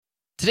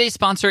Today's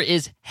sponsor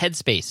is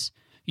Headspace.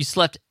 You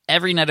slept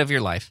every night of your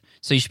life,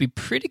 so you should be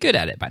pretty good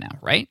at it by now,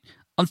 right?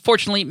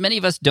 Unfortunately, many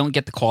of us don't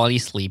get the quality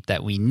sleep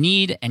that we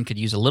need and could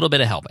use a little bit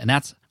of help, and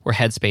that's where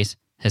Headspace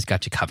has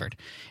got you covered.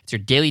 It's your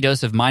daily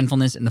dose of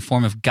mindfulness in the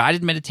form of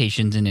guided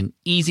meditations in an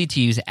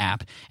easy-to-use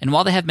app. And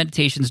while they have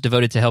meditations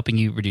devoted to helping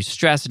you reduce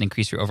stress and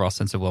increase your overall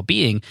sense of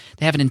well-being,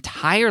 they have an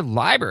entire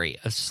library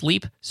of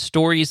sleep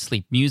stories,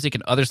 sleep music,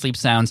 and other sleep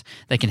sounds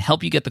that can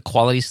help you get the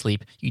quality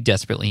sleep you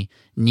desperately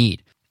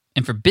need.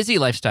 And for busy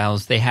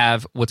lifestyles, they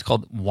have what's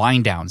called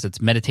wind downs.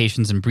 It's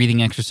meditations and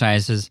breathing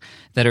exercises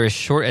that are as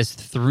short as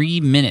 3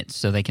 minutes,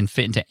 so they can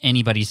fit into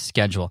anybody's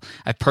schedule.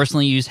 I've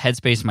personally used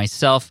Headspace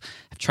myself.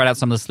 I've tried out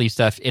some of the sleep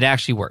stuff. It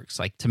actually works.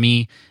 Like, to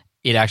me,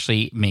 it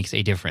actually makes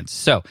a difference.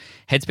 So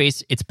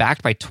Headspace, it's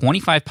backed by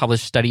 25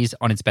 published studies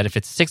on its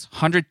benefits,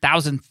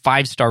 600,000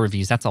 five-star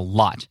reviews. That's a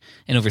lot.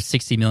 And over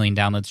 60 million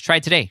downloads. Try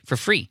it today for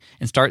free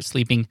and start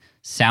sleeping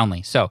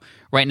soundly. So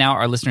right now,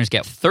 our listeners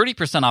get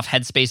 30% off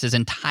Headspace's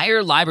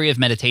entire library of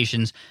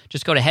meditations.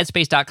 Just go to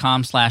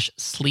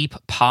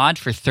headspace.com/sleeppod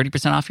for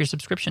 30% off your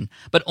subscription,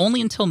 but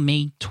only until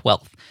May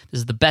 12th.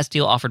 This is the best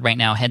deal offered right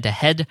now. Head to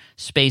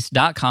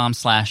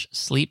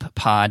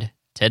headspace.com/sleeppod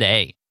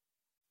today.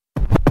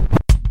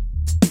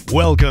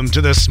 Welcome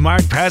to the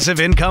Smart Passive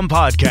Income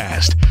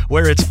Podcast,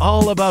 where it's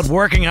all about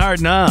working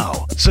hard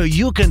now so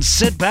you can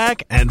sit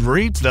back and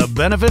reap the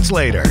benefits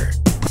later.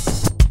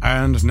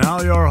 And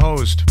now your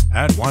host.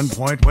 At one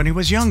point when he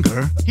was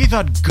younger, he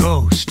thought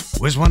Ghost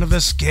was one of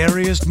the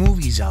scariest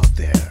movies out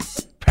there.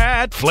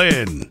 Pat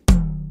Flynn.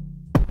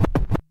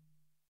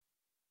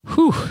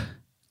 Whew.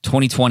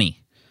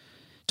 2020.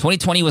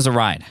 2020 was a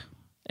ride,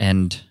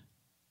 and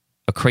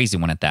a crazy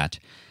one at that.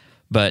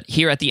 But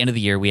here at the end of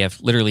the year, we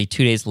have literally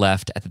 2 days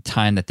left at the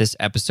time that this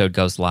episode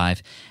goes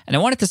live. And I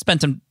wanted to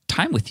spend some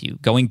time with you,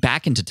 going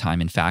back into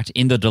time, in fact,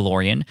 in the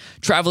DeLorean,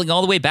 traveling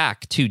all the way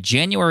back to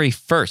January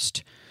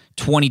 1st,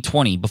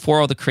 2020, before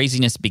all the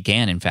craziness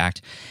began, in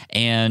fact.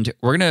 And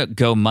we're going to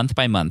go month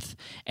by month.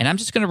 And I'm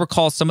just going to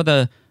recall some of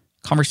the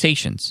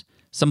conversations,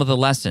 some of the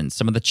lessons,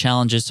 some of the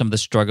challenges, some of the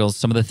struggles,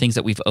 some of the things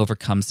that we've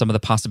overcome, some of the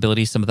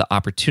possibilities, some of the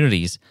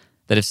opportunities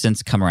that have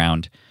since come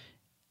around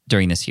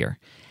during this year.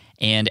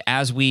 And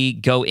as we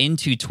go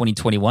into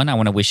 2021, I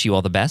want to wish you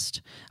all the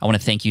best. I want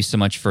to thank you so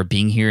much for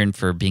being here and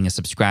for being a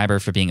subscriber,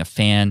 for being a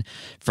fan,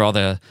 for all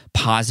the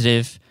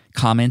positive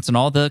comments and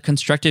all the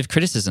constructive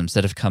criticisms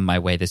that have come my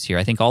way this year.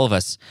 I think all of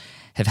us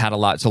have had a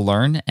lot to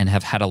learn and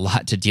have had a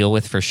lot to deal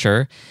with for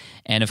sure.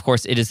 And of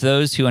course, it is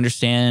those who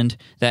understand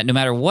that no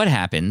matter what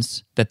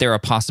happens, that there are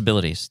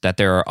possibilities, that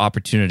there are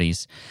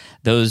opportunities.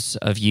 Those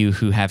of you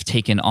who have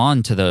taken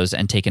on to those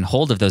and taken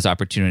hold of those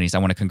opportunities, I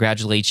want to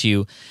congratulate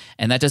you.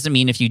 And that doesn't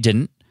mean if you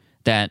didn't,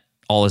 that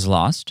all is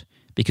lost,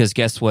 because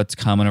guess what's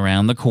coming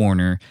around the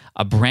corner?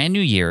 A brand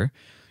new year,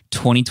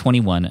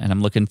 2021, and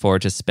I'm looking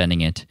forward to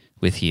spending it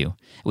with you.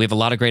 We have a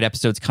lot of great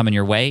episodes coming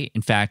your way.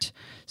 In fact,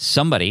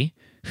 somebody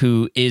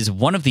who is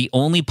one of the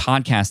only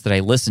podcasts that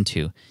I listen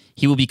to,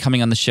 he will be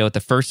coming on the show at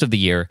the first of the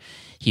year.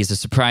 He's a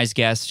surprise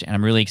guest, and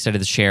I'm really excited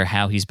to share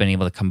how he's been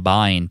able to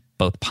combine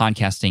both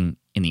podcasting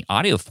in the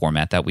audio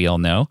format that we all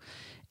know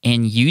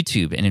and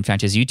YouTube. And in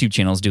fact, his YouTube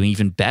channel is doing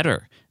even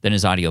better than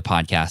his audio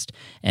podcast.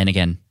 And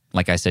again,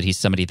 like I said, he's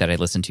somebody that I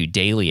listen to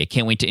daily. I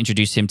can't wait to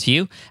introduce him to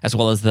you, as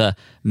well as the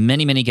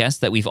many, many guests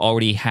that we've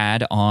already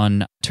had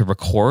on to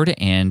record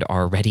and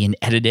are ready and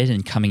edited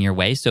and coming your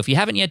way. So if you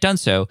haven't yet done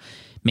so,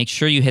 make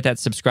sure you hit that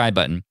subscribe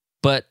button.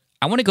 But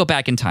I want to go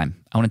back in time.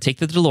 I want to take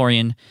the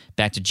DeLorean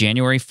back to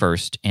January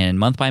 1st, and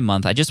month by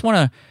month, I just want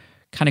to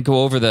kind of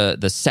go over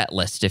the set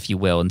list, if you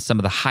will, and some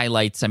of the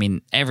highlights. I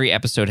mean, every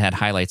episode had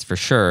highlights for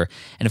sure.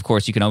 And of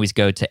course, you can always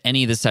go to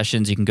any of the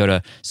sessions. You can go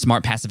to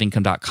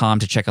smartpassiveincome.com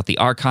to check out the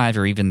archive,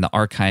 or even the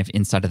archive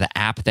inside of the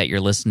app that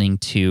you're listening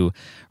to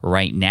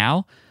right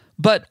now.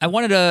 But I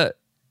wanted to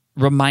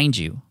remind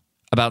you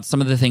about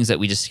some of the things that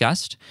we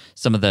discussed,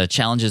 some of the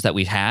challenges that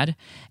we've had,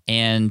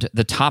 and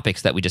the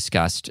topics that we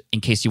discussed.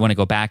 In case you want to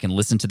go back and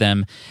listen to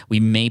them,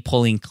 we may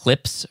pull in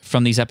clips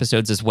from these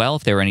episodes as well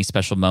if there were any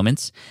special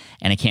moments,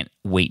 and I can't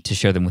wait to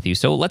share them with you.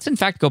 So let's in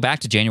fact go back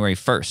to January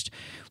 1st,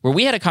 where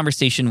we had a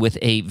conversation with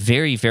a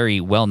very,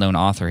 very well-known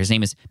author. His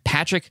name is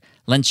Patrick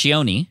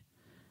Lencioni,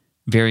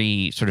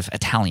 very sort of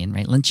Italian,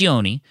 right?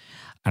 Lencioni.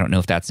 I don't know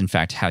if that's in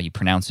fact how you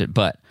pronounce it,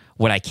 but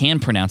what I can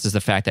pronounce is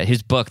the fact that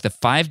his book, The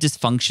 5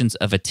 Dysfunctions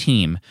of a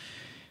Team,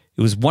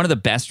 it was one of the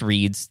best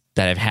reads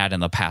that I've had in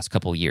the past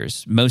couple of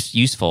years. Most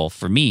useful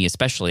for me,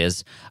 especially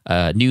as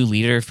a new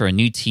leader for a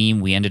new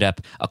team. We ended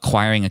up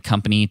acquiring a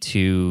company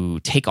to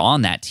take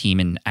on that team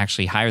and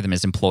actually hire them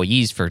as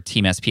employees for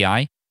Team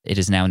SPI. It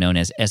is now known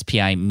as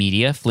SPI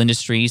Media.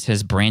 Flindustries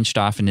has branched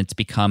off, and it's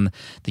become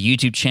the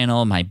YouTube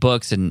channel, my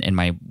books and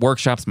my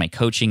workshops, my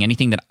coaching,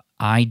 anything that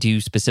I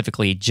do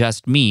specifically,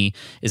 just me,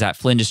 is at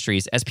Flynn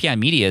Industries. SPI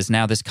Media is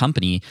now this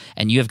company,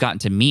 and you have gotten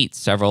to meet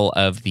several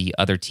of the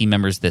other team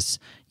members this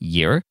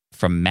year.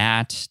 From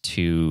Matt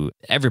to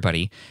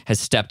everybody has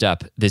stepped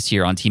up this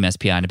year on Team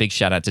SPI. And a big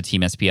shout out to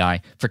Team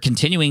SPI for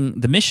continuing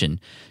the mission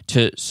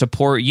to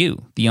support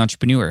you, the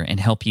entrepreneur, and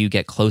help you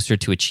get closer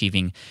to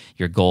achieving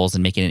your goals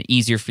and making it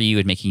easier for you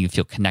and making you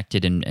feel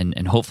connected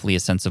and hopefully a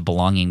sense of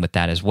belonging with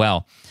that as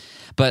well.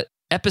 But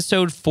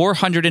episode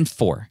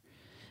 404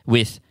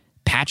 with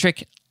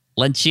Patrick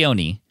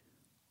Lencioni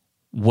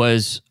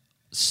was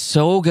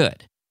so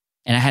good.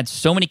 And I had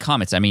so many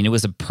comments. I mean, it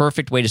was a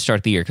perfect way to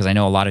start the year because I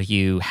know a lot of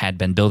you had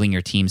been building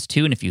your teams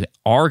too. And if you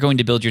are going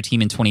to build your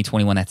team in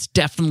 2021, that's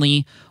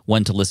definitely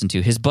one to listen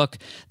to. His book,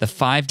 The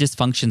 5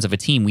 Dysfunctions of a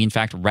Team, we in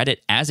fact read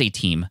it as a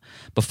team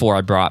before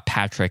I brought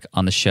Patrick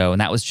on the show. And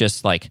that was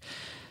just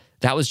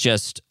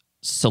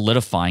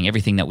solidifying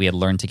everything that we had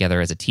learned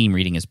together as a team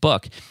reading his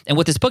book. And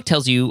what this book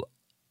tells you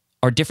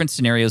are different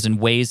scenarios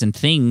and ways and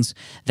things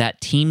that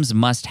teams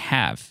must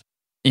have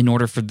in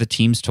order for the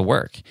teams to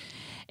work.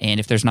 And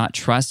if there's not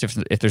trust,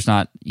 if there's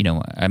not,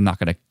 I'm not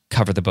going to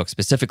cover the book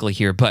specifically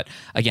here, but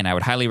again, I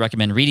would highly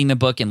recommend reading the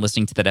book and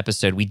listening to that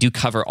episode. We do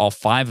cover all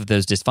 5 of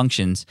those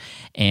dysfunctions.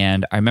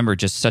 And I remember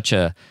just such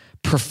a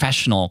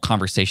professional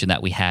conversation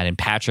that we had, and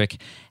Patrick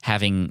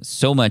having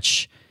so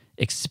much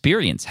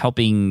experience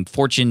helping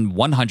Fortune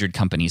 100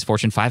 companies,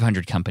 Fortune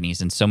 500 companies,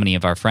 and so many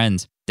of our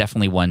friends.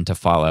 Definitely one to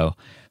follow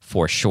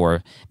for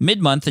sure.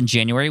 Mid-month in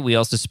January, we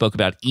also spoke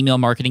about email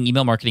marketing.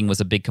 Email marketing was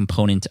a big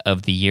component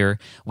of the year.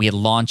 We had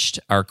launched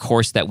our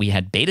course that we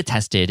had beta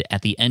tested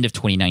at the end of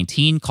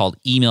 2019 called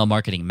Email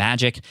Marketing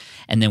Magic.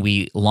 And then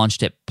we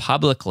launched it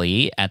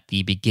publicly at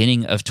the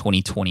beginning of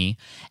 2020.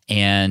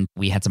 And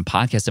we had some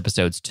podcast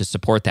episodes to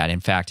support that.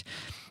 In fact,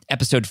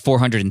 episode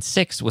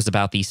 406 was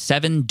about the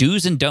 7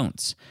 do's and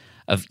don'ts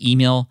of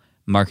email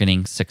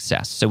marketing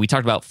success. So we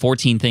talked about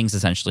 14 things,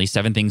 essentially,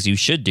 7 things you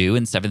should do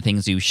and 7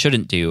 things you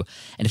shouldn't do.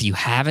 And if you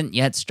haven't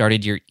yet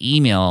started your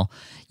email,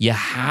 you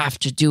have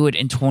to do it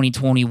in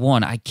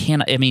 2021.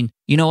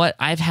 You know what?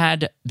 I've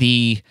had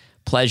the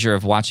pleasure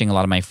of watching a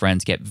lot of my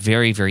friends get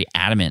very, very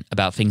adamant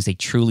about things they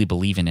truly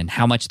believe in and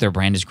how much their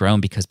brand has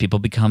grown because people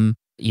become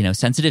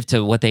sensitive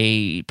to what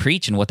they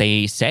preach and what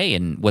they say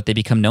and what they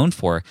become known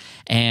for.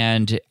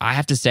 And I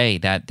have to say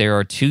that there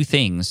are 2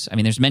 things. I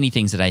mean, there's many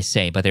things that I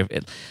say, but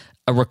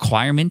a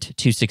requirement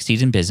to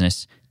succeed in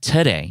business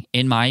today,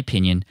 in my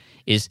opinion,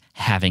 is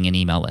having an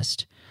email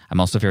list. I'm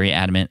also very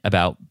adamant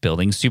about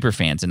building super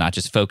fans and not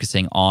just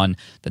focusing on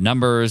the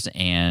numbers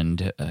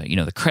and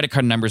the credit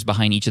card numbers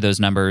behind each of those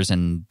numbers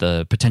and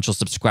the potential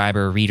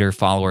subscriber, reader,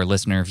 follower,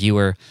 listener,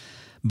 viewer,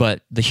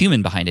 but the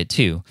human behind it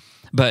too.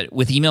 But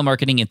with email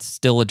marketing, it's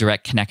still a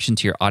direct connection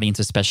to your audience,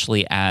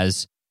 especially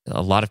as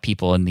a lot of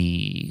people in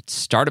the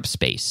startup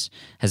space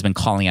has been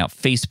calling out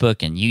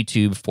Facebook and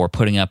YouTube for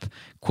putting up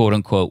quote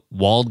unquote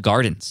walled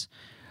gardens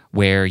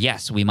where,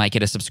 yes, we might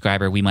get a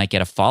subscriber, we might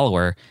get a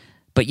follower,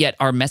 but yet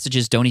our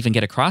messages don't even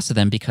get across to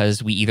them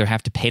because we either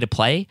have to pay to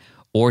play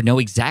or know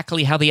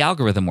exactly how the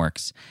algorithm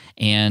works.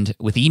 And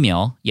with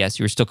email, yes,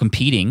 you're still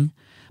competing,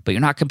 but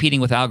you're not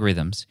competing with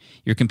algorithms.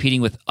 You're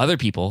competing with other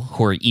people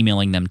who are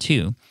emailing them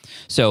too.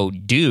 So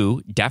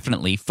do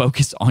definitely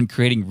focus on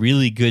creating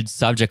really good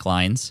subject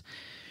lines.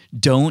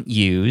 Don't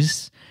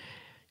use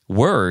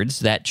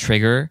words that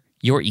trigger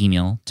your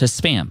email to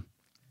spam.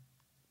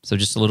 So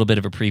just a little bit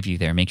of a preview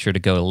there. Make sure to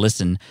go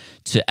listen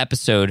to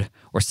episode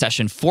or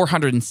session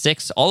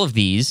 406, all of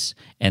these,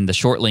 and the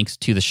short links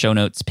to the show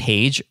notes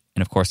page.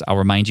 And of course, I'll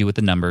remind you with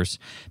the numbers.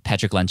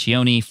 Patrick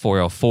Lencioni,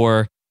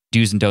 404.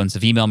 Do's and don'ts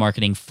of email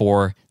marketing,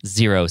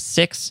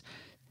 406.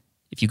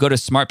 If you go to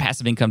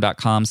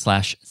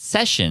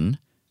smartpassiveincome.com/session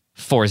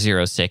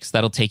 406,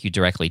 that'll take you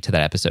directly to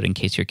that episode in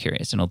case you're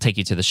curious. And it'll take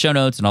you to the show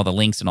notes and all the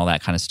links and all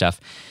that kind of stuff.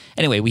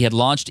 Anyway, we had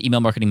launched Email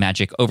Marketing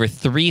Magic. Over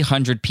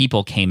 300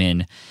 people came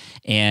in,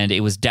 and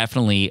it was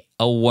definitely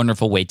a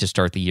wonderful way to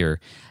start the year.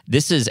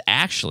 This is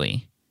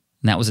actually,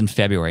 and that was in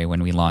February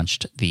when we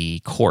launched the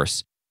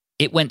course.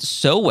 It went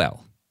so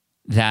well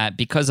that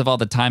because of all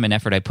the time and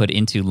effort I put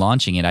into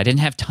launching it, I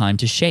didn't have time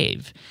to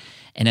shave.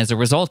 And as a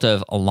result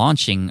of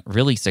launching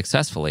really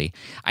successfully,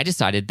 I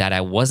decided that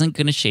I wasn't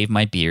going to shave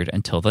my beard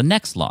until the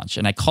next launch.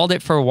 And I called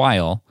it for a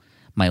while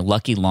my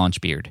lucky launch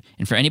beard.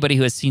 And for anybody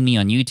who has seen me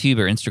on YouTube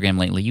or Instagram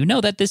lately, you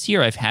know that this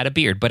year I've had a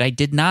beard, but I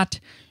did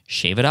not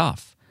shave it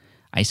off.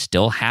 I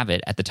still have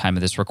it at the time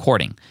of this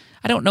recording.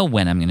 I don't know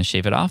when I'm going to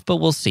shave it off, but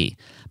we'll see.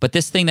 But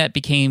this thing that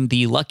became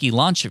the lucky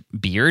launch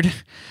beard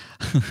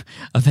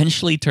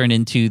eventually turned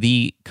into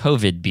the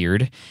COVID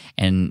beard,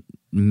 and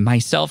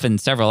myself and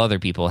several other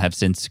people have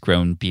since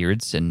grown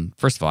beards. And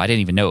first of all, I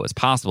didn't even know it was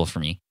possible for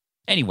me.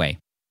 Anyway,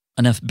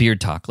 enough beard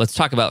talk. Let's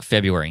talk about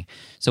February.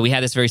 So we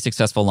had this very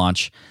successful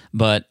launch,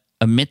 but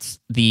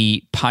amidst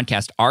the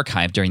podcast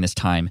archive during this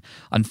time,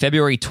 on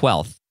February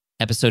 12th,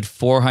 episode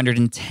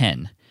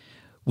 410,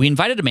 we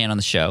invited a man on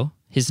the show.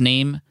 His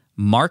name,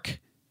 Mark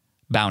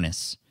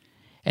Baunis.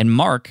 And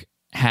Mark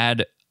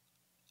had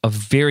a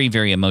very,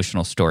 very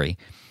emotional story.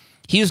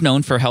 He was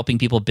known for helping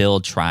people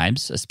build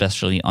tribes,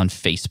 especially on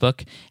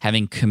Facebook,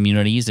 having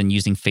communities and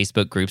using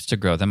Facebook groups to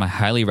grow them. I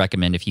highly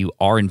recommend if you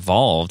are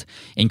involved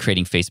in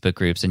creating Facebook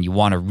groups and you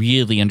want to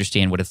really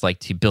understand what it's like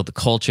to build the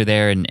culture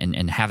there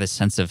and have this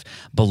sense of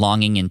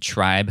belonging in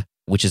tribe,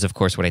 which is, of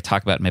course, what I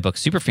talk about in my book,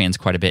 Superfans,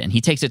 quite a bit. And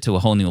he takes it to a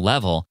whole new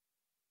level.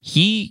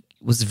 He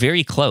was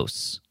very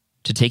close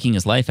to taking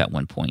his life at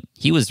one point.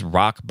 He was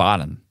rock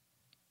bottom.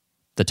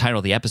 The title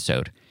of the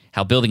episode,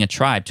 how building a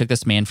tribe took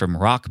this man from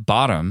rock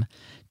bottom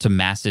to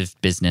massive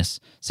business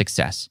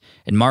success.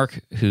 And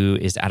Mark, who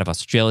is out of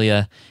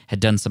Australia,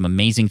 had done some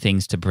amazing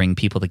things to bring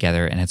people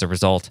together, and as a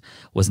result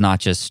was not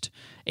just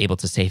able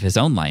to save his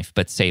own life,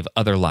 but save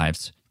other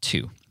lives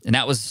too. And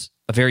that was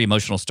a very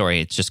emotional story.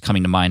 It's just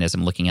coming to mind as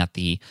I'm looking at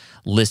the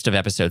list of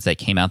episodes that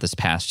came out this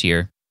past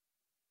year.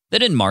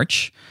 Then in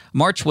March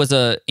was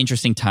an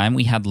interesting time.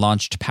 We had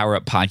launched Power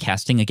Up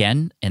Podcasting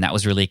again, and that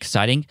was really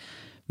exciting.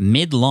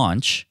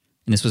 Mid-launch,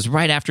 and this was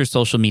right after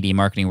Social Media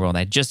Marketing World. I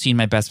had just seen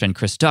my best friend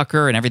Chris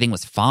Ducker, and everything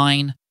was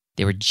fine.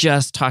 They were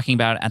just talking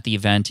about at the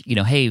event,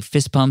 hey,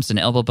 fist bumps and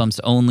elbow bumps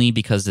only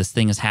because this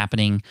thing is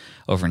happening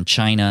over in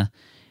China.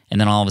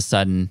 And then all of a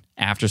sudden,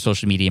 after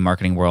Social Media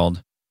Marketing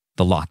World,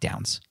 the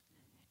lockdowns.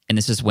 And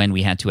this is when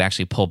we had to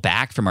actually pull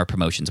back from our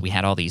promotions. We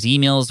had all these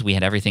emails, we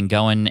had everything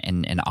going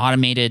and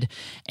automated.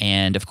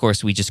 And of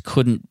course, we just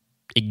couldn't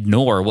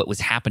ignore what was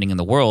happening in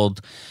the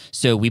world.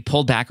 So we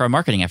pulled back our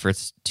marketing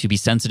efforts to be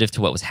sensitive to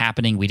what was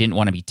happening. We didn't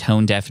want to be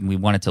tone deaf, and we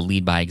wanted to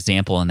lead by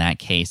example in that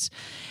case.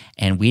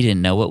 And we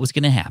didn't know what was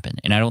going to happen.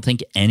 And I don't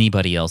think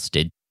anybody else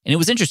did. And it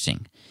was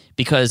interesting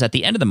because at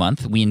the end of the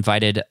month, we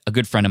invited a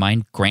good friend of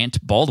mine,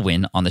 Grant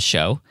Baldwin, on the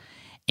show.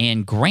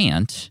 And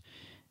Grant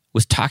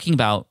was talking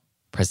about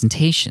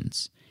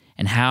presentations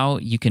and how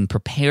you can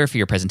prepare for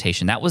your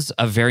presentation. That was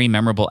a very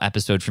memorable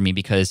episode for me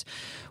because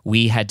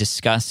we had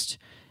discussed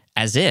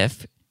as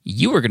if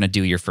you were going to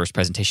do your first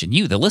presentation,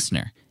 you, the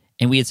listener.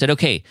 And we had said,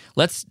 okay,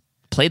 let's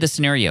play the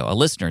scenario. A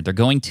listener, they're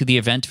going to the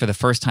event for the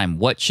first time.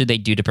 What should they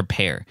do to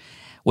prepare?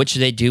 What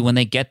should they do when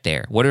they get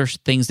there? What are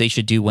things they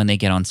should do when they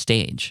get on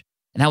stage?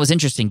 And that was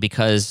interesting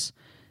because,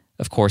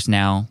 of course,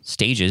 now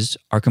stages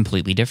are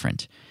completely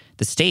different.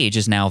 The stage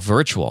is now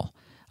virtual.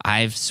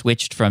 I've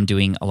switched from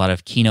doing a lot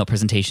of keynote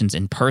presentations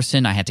in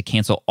person. I had to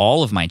cancel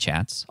all of my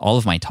chats, all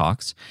of my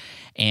talks,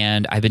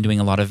 and I've been doing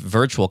a lot of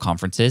virtual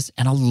conferences,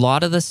 and a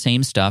lot of the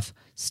same stuff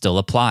still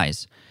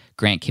applies.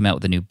 Grant came out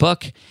with a new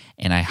book,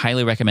 and I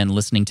highly recommend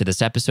listening to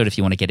this episode if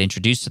you want to get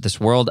introduced to this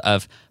world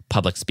of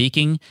public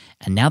speaking.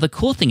 And now the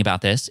cool thing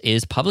about this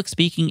is public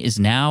speaking is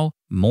now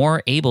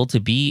more able to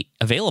be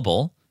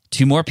available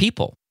to more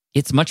people.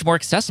 It's much more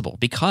accessible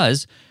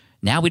because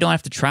now we don't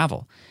have to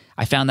travel.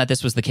 I found that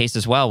this was the case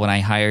as well when I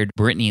hired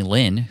Brittany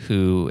Lynn,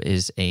 who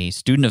is a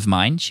student of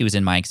mine. She was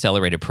in my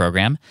accelerated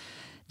program.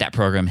 That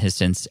program has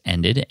since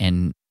ended,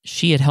 and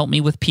she had helped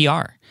me with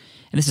PR.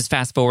 And this is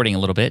fast forwarding a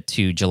little bit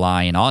to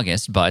July and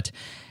August, but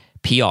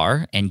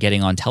PR and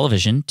getting on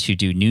television to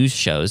do news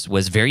shows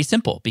was very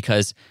simple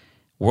because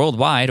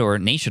worldwide, or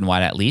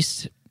nationwide at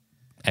least,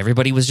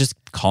 everybody was just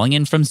calling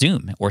in from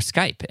Zoom or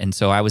Skype. And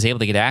so I was able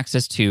to get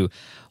access to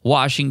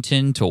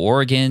Washington, to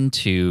Oregon,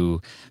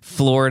 to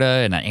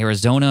Florida and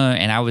Arizona,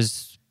 and I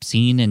was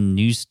seen in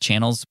news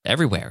channels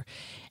everywhere.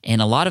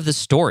 And a lot of the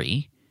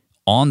story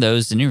on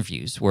those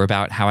interviews were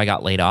about how I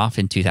got laid off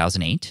in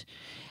 2008.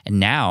 And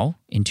now,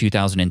 in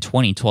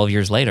 2020, 12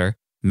 years later,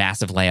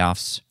 massive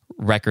layoffs,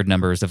 record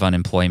numbers of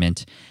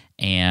unemployment,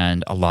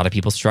 and a lot of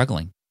people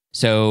struggling.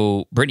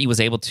 So Brittany was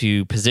able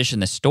to position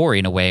the story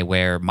in a way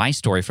where my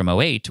story from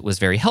 '08 was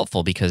very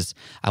helpful because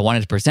I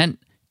wanted to present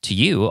to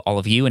you, all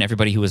of you and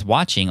everybody who was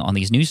watching on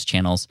these news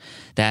channels,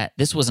 that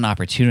this was an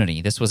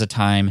opportunity. This was a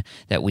time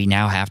that we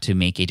now have to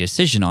make a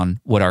decision on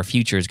what our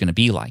future is going to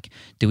be like.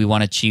 Do we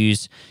want to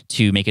choose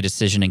to make a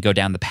decision and go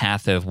down the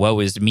path of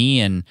woe is me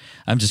and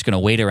I'm just going to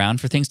wait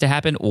around for things to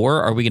happen?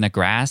 Or are we going to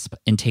grasp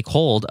and take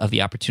hold of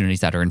the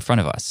opportunities that are in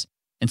front of us?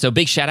 And so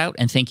big shout out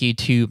and thank you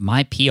to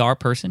my PR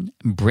person,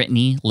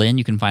 Brittany Lynn.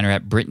 You can find her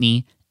at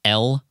BrittanyLynn,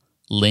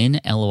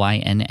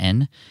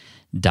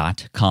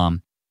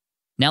 LYNN.com.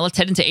 Now let's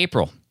head into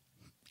April.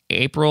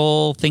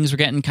 April, things were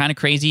getting kind of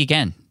crazy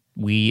again.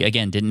 We,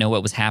 again, didn't know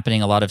what was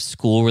happening. A lot of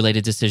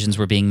school-related decisions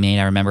were being made.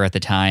 I remember at the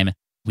time,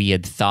 we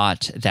had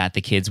thought that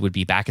the kids would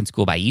be back in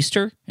school by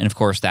Easter. And of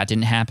course, that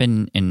didn't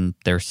happen. And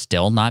they're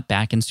still not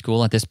back in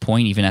school at this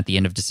point, even at the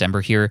end of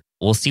December here.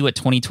 We'll see what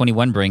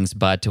 2021 brings,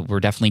 but we're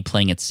definitely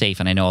playing it safe.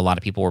 And I know a lot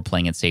of people were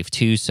playing it safe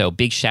too. So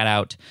big shout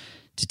out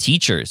to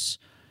teachers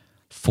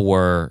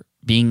for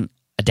being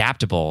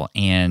adaptable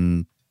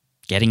and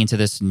getting into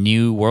this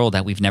new world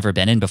that we've never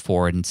been in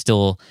before and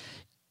still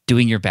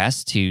doing your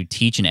best to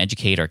teach and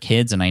educate our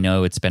kids. And I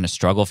know it's been a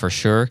struggle for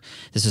sure.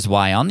 This is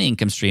why on the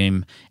income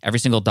stream, every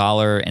single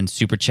dollar and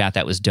super chat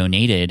that was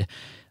donated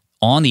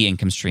on the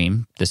income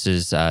stream, this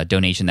is a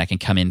donation that can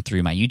come in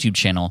through my YouTube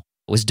channel,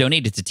 was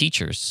donated to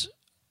teachers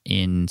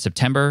in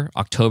September,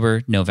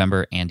 October,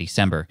 November, and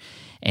December.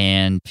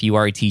 And if you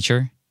are a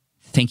teacher,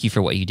 thank you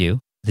for what you do.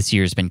 This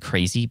year has been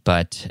crazy,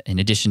 but in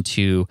addition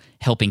to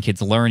helping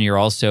kids learn, you're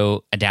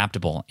also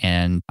adaptable.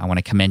 And I want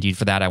to commend you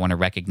for that. I want to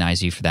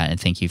recognize you for that and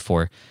thank you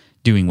for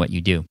doing what you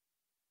do.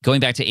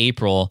 Going back to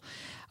April,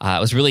 I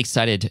was really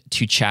excited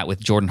to chat with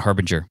Jordan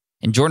Harbinger.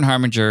 And Jordan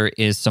Harbinger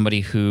is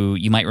somebody who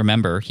you might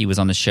remember, he was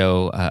on the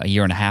show a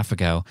year and a half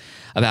ago,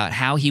 about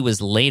how he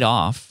was laid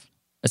off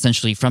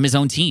essentially from his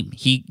own team.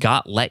 He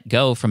got let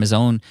go from his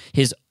own,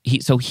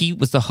 so he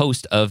was the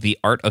host of the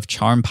Art of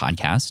Charm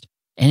podcast,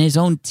 and his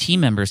own team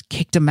members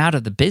kicked him out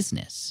of the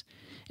business.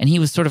 And he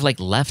was sort of like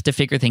left to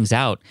figure things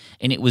out.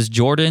 And it was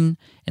Jordan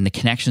and the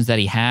connections that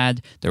he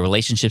had, the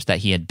relationships that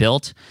he had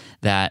built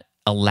that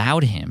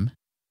allowed him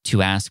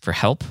to ask for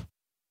help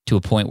to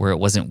a point where it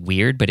wasn't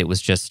weird, but it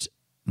was just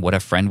what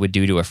a friend would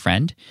do to a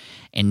friend.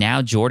 And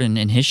now Jordan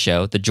and his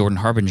show, the Jordan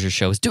Harbinger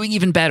Show, is doing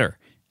even better.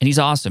 And he's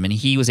awesome. And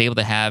he was able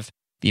to have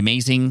the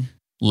amazing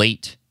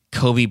late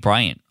Kobe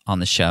Bryant on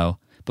the show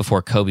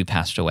before Kobe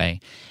passed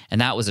away.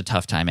 And that was a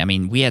tough time. I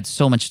mean, we had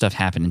so much stuff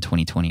happen in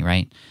 2020,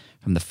 right?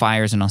 From the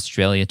fires in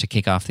Australia to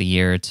kick off the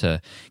year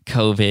to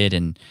COVID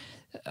and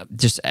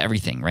just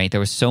everything, right? There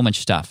was so much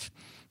stuff.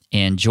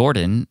 And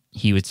Jordan,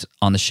 he was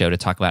on the show to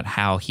talk about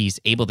how he's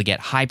able to get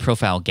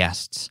high-profile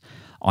guests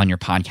on your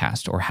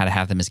podcast or how to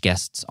have them as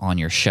guests on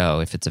your show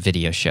if it's a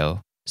video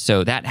show.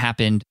 So that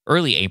happened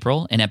early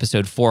April in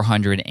episode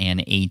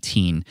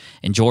 418.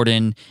 And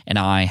Jordan and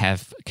I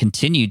have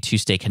continued to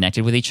stay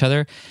connected with each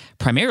other,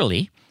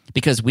 primarily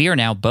because we are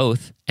now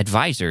both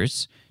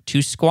advisors to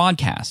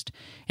Squadcast.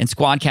 And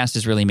Squadcast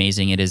is really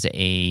amazing. It is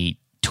a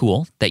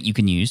tool that you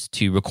can use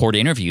to record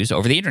interviews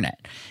over the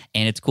internet.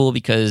 And it's cool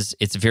because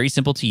it's very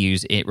simple to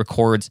use. It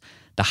records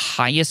the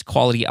highest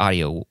quality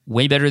audio,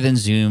 way better than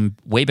Zoom,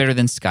 way better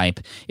than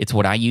Skype. It's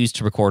what I use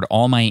to record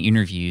all my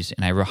interviews,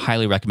 and I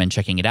highly recommend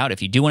checking it out.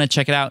 If you do want to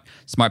check it out,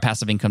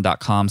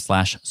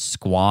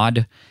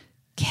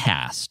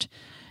 smartpassiveincome.com/squadcast.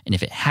 And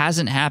if it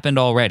hasn't happened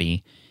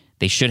already,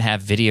 they should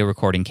have video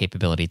recording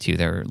capability too.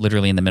 They're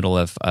literally in the middle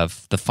of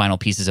the final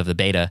pieces of the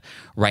beta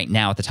right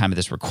now at the time of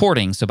this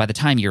recording. So by the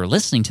time you're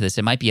listening to this,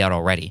 it might be out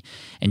already.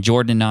 And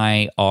Jordan and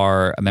I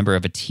are a member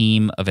of a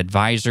team of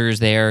advisors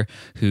there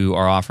who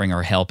are offering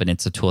our help. And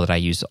it's a tool that I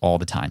use all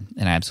the time.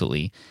 And I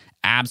absolutely,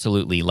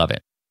 absolutely love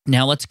it.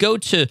 Now let's go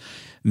to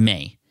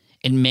May.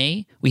 In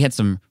May, we had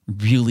some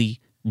really,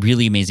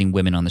 really amazing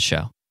women on the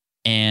show.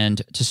 And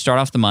to start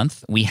off the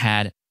month, we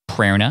had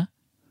Prerna,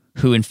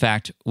 who in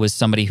fact was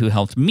somebody who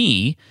helped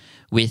me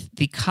with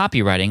the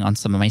copywriting on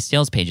some of my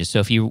sales pages.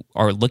 So if you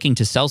are looking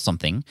to sell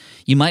something,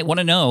 you might want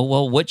to know,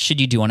 well, what should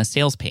you do on a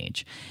sales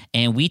page?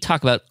 And we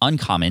talk about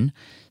uncommon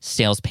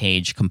sales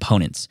page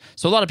components.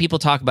 So a lot of people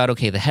talk about,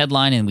 okay, the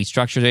headline, and we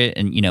structured it,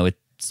 and it's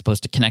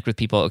supposed to connect with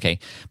people, okay.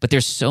 But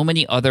there's so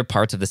many other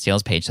parts of the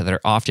sales page that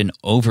are often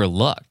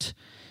overlooked.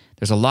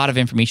 There's a lot of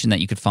information that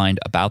you could find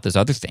about those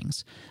other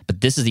things.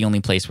 But this is the only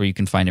place where you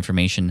can find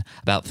information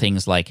about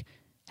things like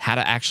how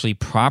to actually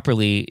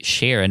properly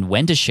share and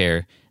when to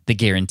share the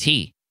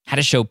guarantee, how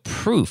to show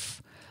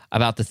proof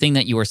about the thing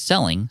that you are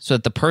selling so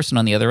that the person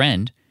on the other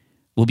end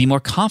will be more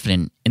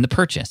confident in the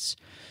purchase.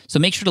 So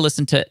make sure to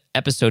listen to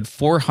episode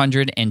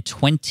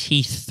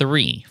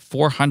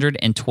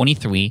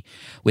 423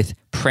 with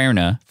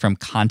Prerna from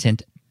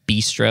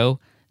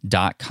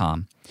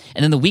contentbistro.com.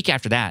 And then the week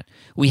after that,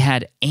 we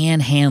had Ann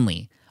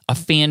Hanley, a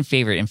fan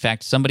favorite. In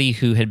fact, somebody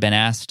who had been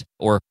asked,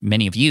 or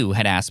many of you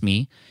had asked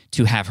me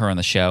to have her on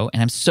the show.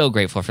 And I'm so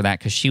grateful for that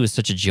because she was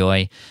such a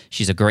joy.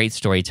 She's a great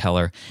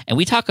storyteller. And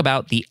we talk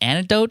about the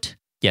antidote.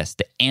 Yes,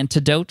 the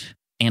antidote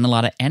and a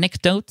lot of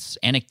anecdotes.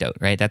 Anecdote,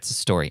 right? That's a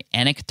story.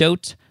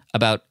 Anecdote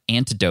about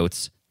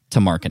antidotes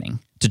to marketing,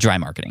 to dry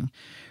marketing,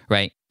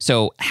 right?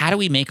 So how do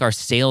we make our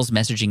sales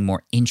messaging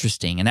more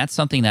interesting? And that's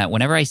something that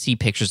whenever I see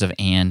pictures of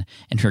Anne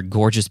and her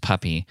gorgeous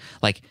puppy,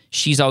 like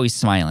she's always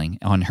smiling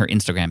on her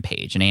Instagram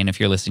page. And Anne, if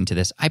you're listening to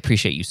this, I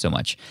appreciate you so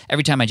much.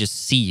 Every time I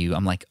just see you,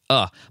 I'm like,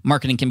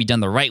 marketing can be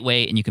done the right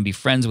way, and you can be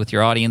friends with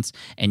your audience,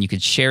 and you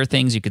could share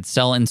things, you could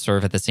sell and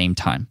serve at the same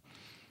time.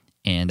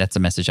 And that's a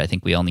message I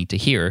think we all need to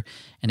hear.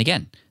 And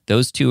again,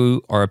 those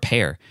two are a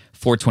pair.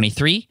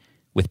 423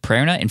 with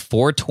Prerna and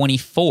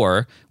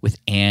 424 with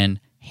Anne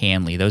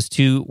Hanley. Those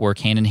two work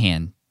hand in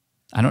hand.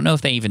 I don't know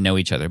if they even know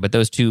each other, but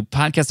those two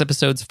podcast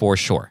episodes for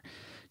sure.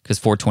 Because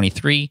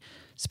 423,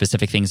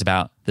 specific things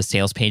about the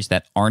sales page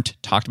that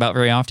aren't talked about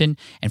very often.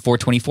 And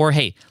 424,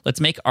 hey, let's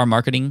make our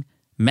marketing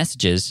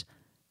messages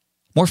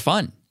more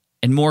fun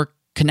and more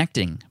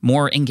connecting,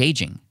 more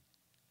engaging.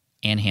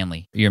 Anne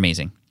Hanley, you're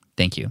amazing.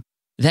 Thank you.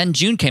 Then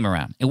June came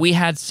around, and we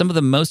had some of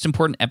the most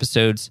important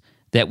episodes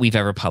that we've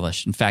ever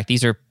published. In fact,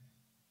 these are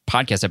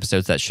podcast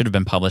episodes that should have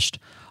been published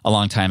a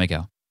long time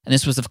ago. And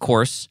this was, of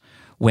course,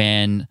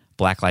 when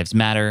Black Lives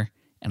Matter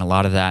and a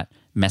lot of that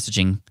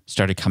messaging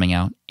started coming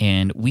out,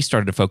 and we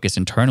started to focus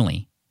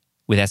internally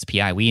with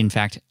SPI. We, in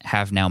fact,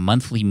 have now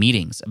monthly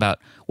meetings about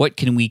what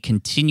can we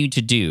continue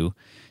to do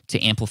to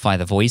amplify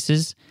the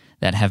voices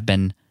that have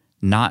been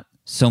not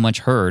so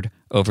much heard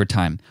over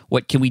time.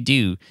 What can we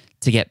do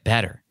to get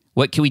better?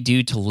 What can we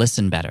do to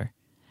listen better?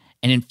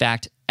 And in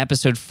fact,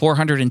 episode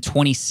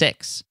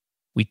 426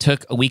 We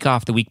took a week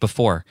off the week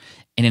before.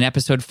 And in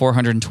episode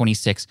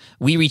 426,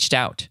 we reached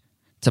out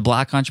to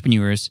Black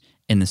entrepreneurs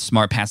in the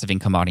Smart Passive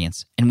Income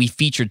audience, and we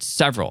featured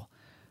several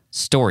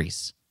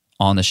stories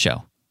on the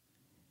show.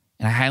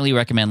 And I highly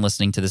recommend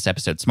listening to this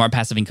episode,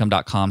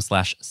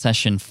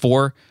 smartpassiveincome.com/session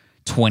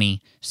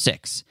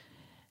 426.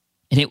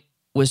 And it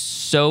was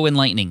so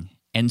enlightening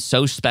and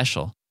so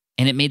special.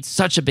 And it made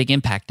such a big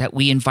impact that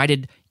we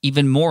invited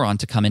even more on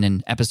to come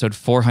in episode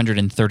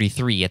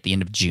 433 at the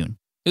end of June.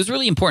 It was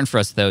really important for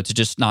us, though, to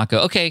just not go,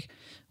 okay,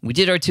 we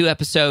did our 2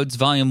 episodes,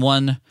 Volume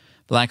 1,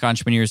 Black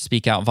Entrepreneurs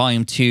Speak Out,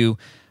 Volume 2,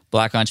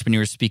 Black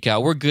Entrepreneurs Speak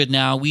Out. We're good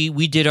now.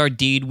 We did our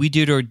deed. We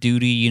did our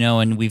duty,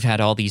 and we've had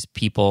all these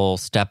people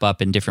step up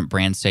and different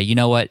brands say, you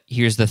know what,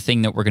 here's the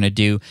thing that we're going to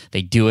do.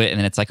 They do it, and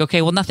then it's like,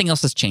 okay, well, nothing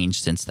else has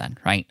changed since then,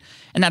 right?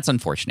 And that's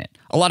unfortunate.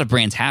 A lot of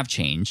brands have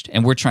changed,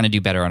 and we're trying to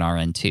do better on our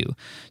end too.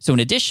 So in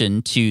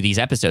addition to these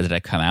episodes that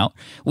have come out,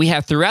 we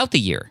have throughout the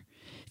year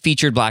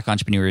featured Black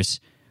entrepreneurs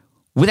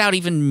without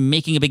even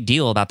making a big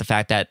deal about the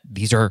fact that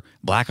these are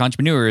Black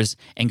entrepreneurs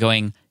and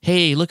going,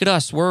 hey, look at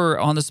us. We're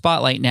on the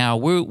spotlight now.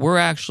 We're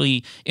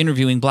actually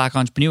interviewing Black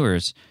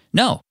entrepreneurs.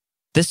 No,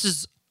 this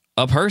is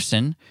a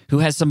person who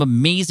has some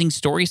amazing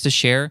stories to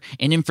share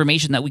and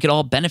information that we could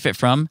all benefit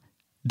from.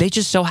 They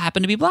just so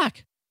happen to be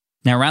Black.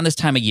 Now, around this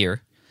time of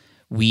year,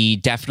 we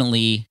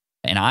definitely,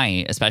 and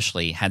I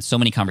especially, had so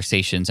many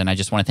conversations, and I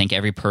just want to thank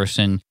every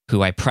person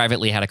who I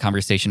privately had a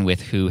conversation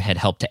with who had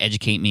helped to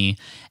educate me,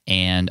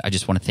 and I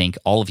just want to thank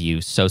all of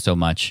you so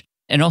much,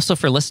 and also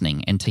for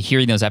listening and to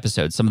hearing those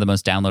episodes, some of the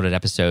most downloaded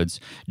episodes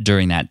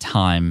during that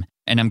time,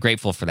 and I'm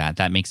grateful for that.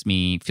 That makes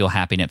me feel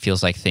happy, and it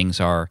feels like things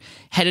are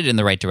headed in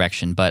the right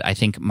direction, but I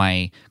think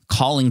my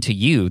calling to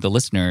you, the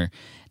listener,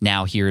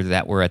 now here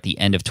that we're at the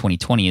end of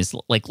 2020 is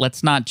like,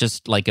 let's not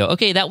just like go,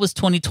 okay, that was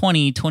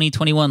 2020,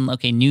 2021,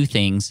 okay, new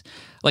things.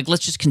 Like,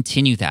 let's just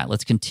continue that.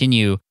 Let's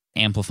continue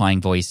amplifying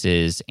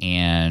voices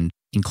and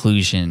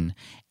inclusion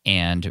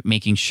and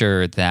making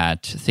sure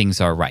that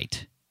things are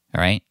right,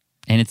 all right?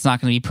 And it's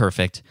not going to be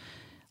perfect.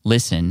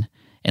 Listen,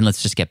 and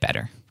let's just get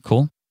better.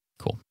 Cool?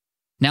 Cool.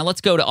 Now let's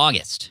go to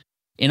August.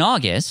 In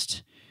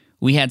August,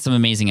 we had some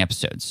amazing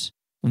episodes.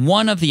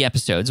 One of the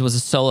episodes was a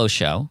solo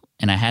show,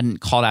 and I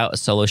hadn't called out a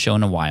solo show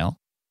in a while.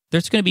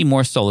 There's going to be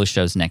more solo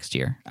shows next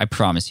year. I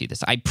promise you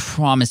this. I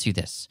promise you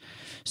this.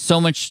 So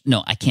much,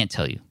 no, I can't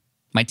tell you.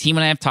 My team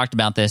and I have talked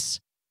about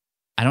this.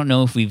 I don't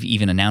know if we've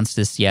even announced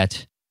this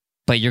yet,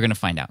 but you're going to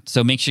find out.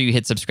 So make sure you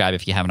hit subscribe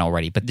if you haven't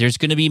already. But there's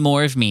going to be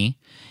more of me.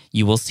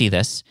 You will see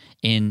this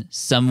in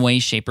some way,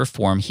 shape, or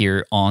form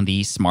here on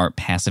the Smart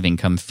Passive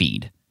Income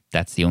feed.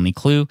 That's the only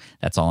clue.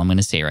 That's all I'm going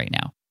to say right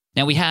now.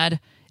 Now, we had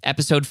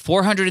episode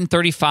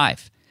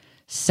 435,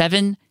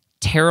 7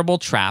 terrible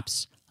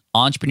traps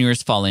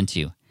entrepreneurs fall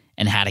into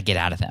and how to get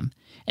out of them.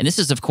 And this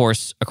is, of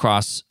course,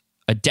 across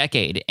a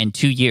decade and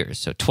 2 years,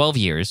 so 12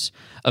 years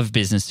of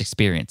business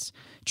experience.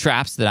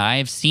 Traps that I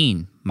have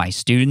seen my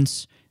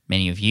students,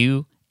 many of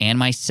you, and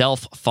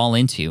myself fall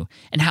into,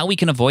 and how we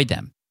can avoid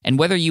them. And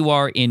whether you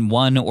are in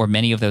one or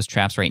many of those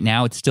traps right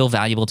now, it's still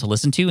valuable to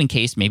listen to in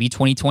case maybe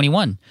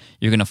 2021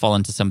 you're going to fall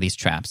into some of these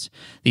traps.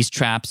 These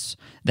traps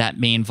that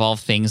may involve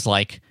things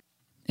like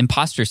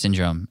imposter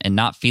syndrome and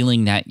not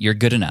feeling that you're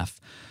good enough,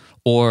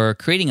 or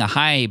creating a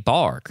high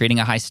bar, creating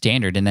a high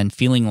standard, and then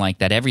feeling like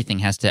that everything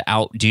has to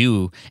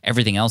outdo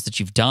everything else that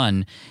you've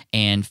done,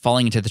 and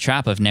falling into the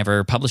trap of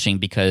never publishing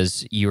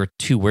because you're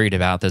too worried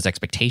about those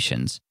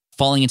expectations.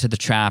 Falling into the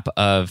trap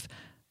of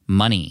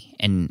money,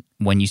 and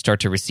when you start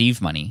to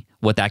receive money,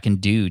 what that can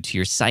do to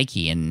your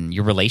psyche and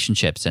your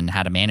relationships and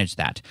how to manage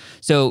that.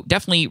 So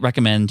definitely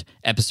recommend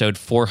episode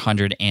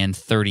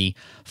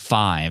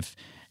 435.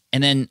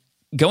 And then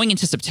going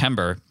into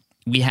September,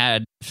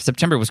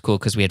 September was cool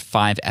because we had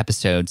 5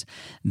 episodes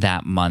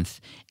that month.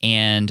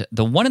 And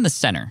the one in the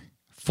center,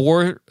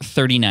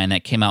 439,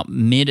 that came out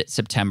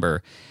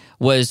mid-September,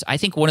 was, I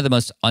think, one of the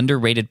most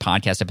underrated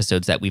podcast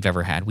episodes that we've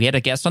ever had. We had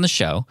a guest on the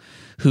show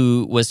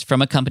who was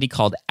from a company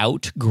called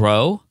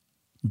Outgrow.co.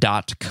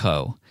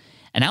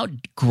 And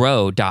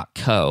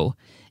Outgrow.co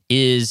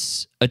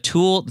is a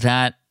tool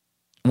that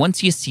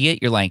once you see it,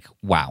 you're like,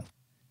 wow,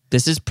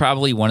 this is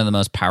probably one of the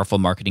most powerful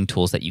marketing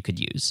tools that you could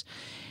use.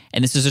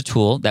 And this is a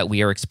tool that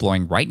we are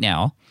exploring right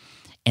now.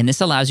 And this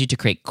allows you to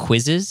create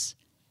quizzes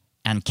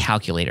and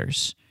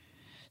calculators.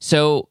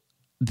 So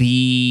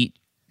the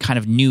kind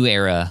of new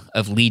era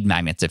of lead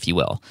magnets, if you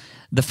will.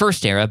 The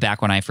first era,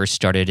 back when I first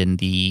started in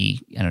the,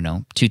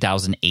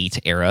 2008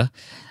 era,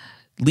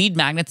 lead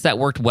magnets that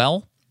worked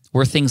well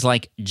were things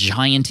like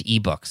giant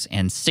ebooks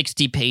and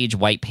 60-page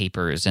white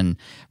papers and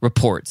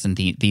reports and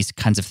these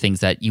kinds of things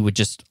that you would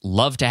just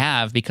love to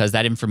have because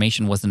that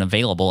information wasn't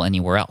available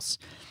anywhere else.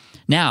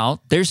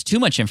 Now, there's too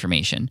much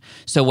information.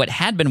 So what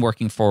had been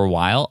working for a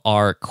while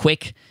are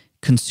quick,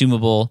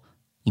 consumable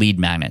lead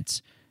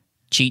magnets,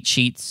 cheat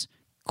sheets,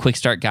 quick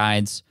start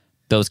guides,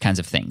 those kinds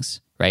of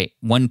things, right?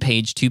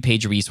 1-page,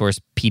 2-page resource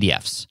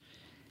PDFs.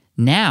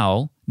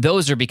 Now,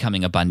 those are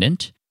becoming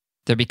abundant.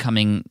 They're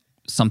becoming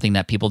something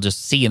that people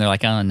just see and they're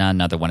like, oh, not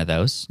another one of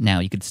those. Now,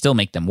 you could still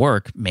make them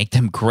work, make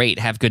them great,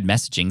 have good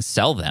messaging,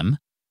 sell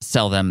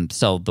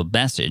the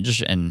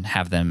message and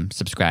have them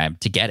subscribe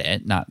to get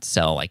it, not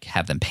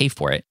have them pay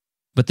for it.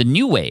 But the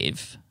new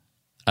wave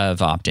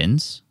of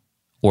opt-ins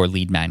or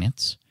lead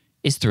magnets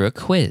is through a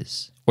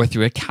quiz or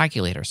through a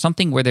calculator,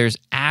 something where there's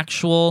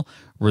actual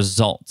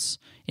results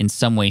in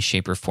some way,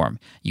 shape, or form.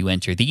 You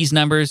enter these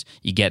numbers,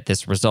 you get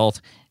this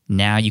result.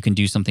 Now you can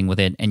do something with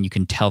it and you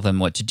can tell them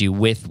what to do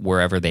with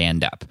wherever they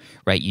end up,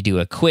 right? You do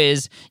a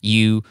quiz,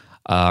 you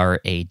are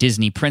a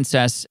Disney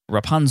princess,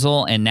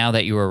 Rapunzel, and now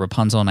that you are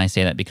Rapunzel, and I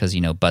say that because,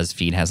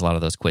 BuzzFeed has a lot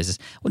of those quizzes.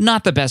 Well,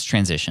 not the best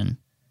transition,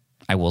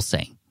 I will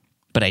say,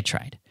 but I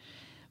tried.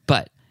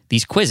 But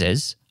these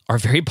quizzes are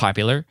very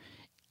popular,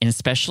 and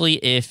especially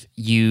if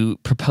you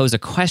propose a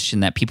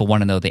question that people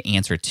want to know the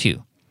answer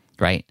to,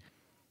 right?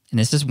 And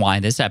this is why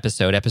this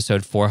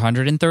episode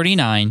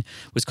 439,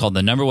 was called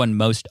the number one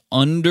most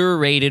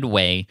underrated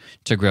way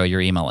to grow your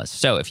email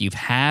list. So if you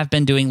have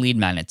been doing lead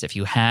magnets, if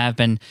you have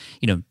been,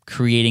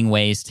 creating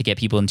ways to get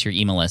people into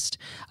your email list,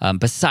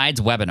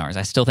 besides webinars,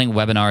 I still think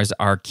webinars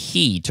are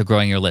key to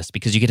growing your list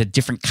because you get a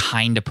different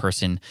kind of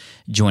person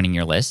joining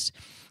your list.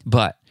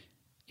 But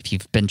if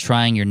you've been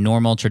trying your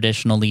normal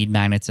traditional lead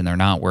magnets and they're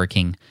not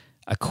working,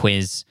 a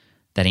quiz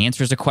that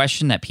answers a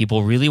question that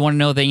people really want to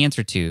know the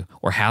answer to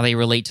or how they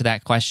relate to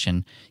that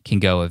question can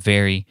go a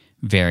very,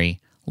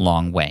 very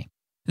long way.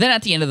 Then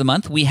at the end of the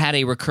month, we had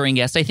a recurring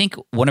guest. I think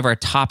one of our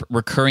top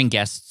recurring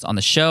guests on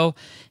the show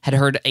had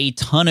heard a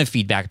ton of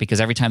feedback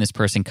because every time this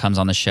person comes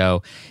on the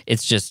show,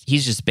 he's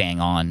just bang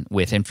on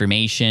with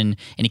information.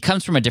 And he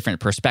comes from a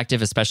different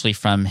perspective, especially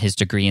from his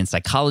degree in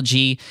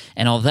psychology.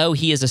 And although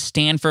he is a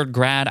Stanford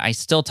grad, I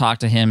still talk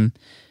to him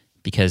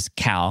because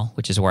Cal,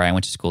 which is where I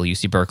went to school,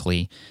 UC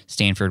Berkeley,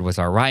 Stanford was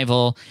our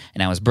rival,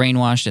 and I was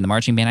brainwashed in the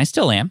marching band. I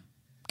still am.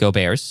 Go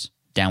Bears,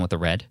 down with the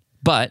red.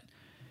 But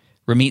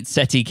Ramit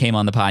Sethi came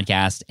on the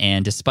podcast,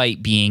 and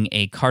despite being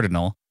a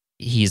Cardinal,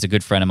 he's a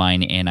good friend of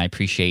mine, and I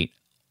appreciate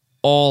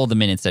all the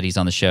minutes that he's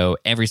on the show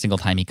every single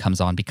time he comes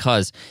on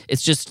because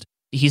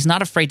he's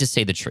not afraid to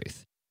say the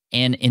truth.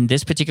 And in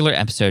this particular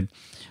episode,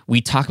 we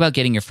talk about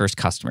getting your first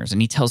customers,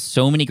 and he tells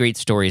so many great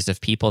stories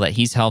of people that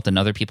he's helped and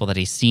other people that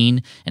he's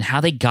seen and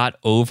how they got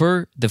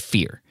over the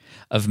fear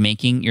of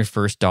making your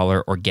first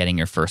dollar or getting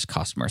your first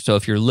customer. So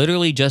if you're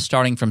literally just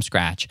starting from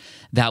scratch,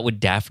 that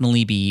would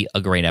definitely be a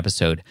great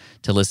episode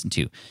to listen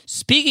to.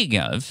 Speaking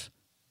of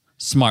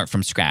Smart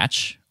from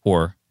Scratch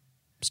or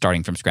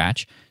starting from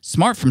scratch,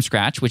 Smart from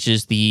Scratch, which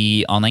is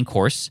the online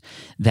course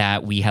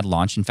that we had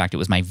launched. In fact, it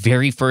was my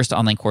very first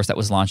online course that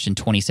was launched in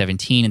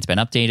 2017. It's been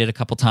updated a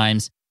couple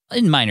times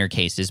in minor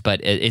cases,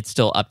 but it's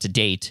still up to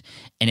date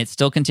and it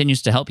still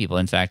continues to help people.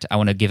 In fact, I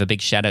want to give a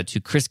big shout out to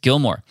Chris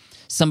Gilmore,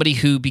 somebody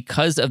who,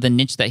 because of the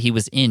niche that he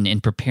was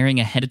in preparing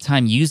ahead of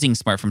time using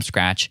Smart from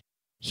Scratch,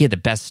 he had the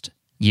best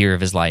year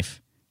of his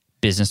life,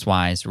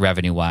 business-wise,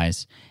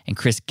 revenue-wise. And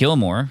Chris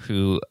Gilmore,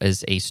 who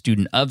is a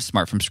student of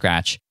Smart from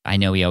Scratch, I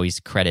know he always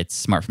credits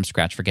Smart from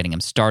Scratch for getting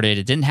him started.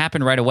 It didn't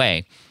happen right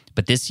away,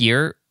 but this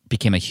year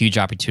became a huge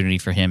opportunity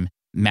for him.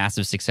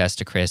 Massive success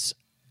to Chris.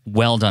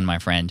 Well done, my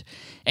friend.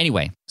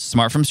 Anyway,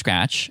 Smart from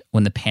Scratch,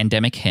 when the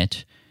pandemic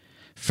hit,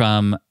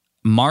 from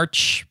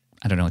March,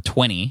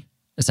 20,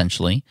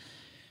 essentially,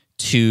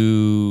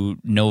 to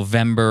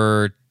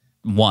November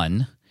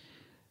 1,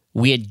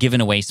 we had given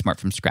away Smart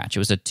from Scratch. It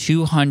was a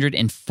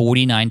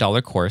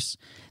 $249 course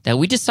that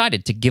we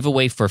decided to give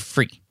away for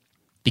free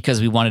because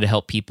we wanted to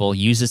help people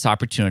use this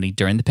opportunity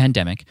during the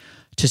pandemic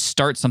to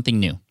start something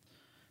new.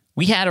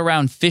 We had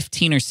around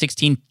 15 or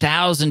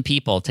 16,000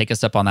 people take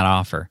us up on that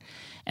offer.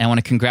 And I want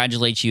to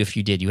congratulate you if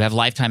you did. You have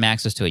lifetime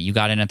access to it. You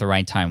got in at the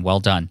right time. Well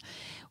done.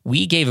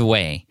 We gave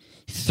away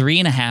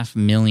 $3.5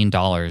 million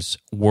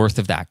worth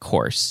of that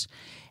course.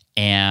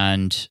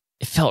 And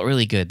it felt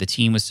really good. The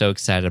team was so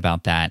excited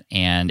about that.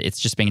 And it's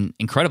just been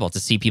incredible to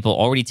see people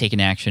already taking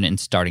action and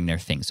starting their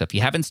thing. So if you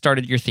haven't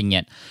started your thing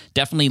yet,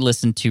 definitely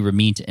listen to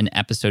Ramit in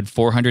episode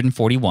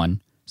 441,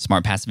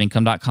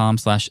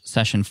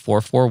 smartpassiveincome.com/session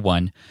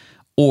 441.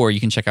 Or you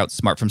can check out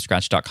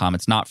smartfromscratch.com.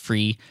 It's not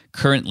free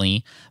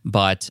currently,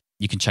 but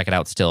you can check it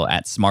out still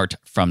at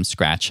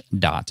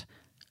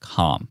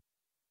smartfromscratch.com.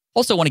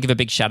 Also want to give a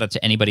big shout out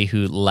to anybody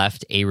who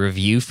left a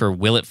review for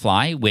Will It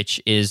Fly,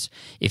 which is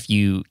if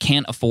you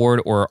can't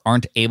afford or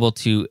aren't able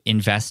to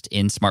invest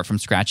in Smart from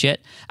Scratch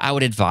yet, I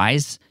would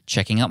advise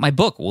checking out my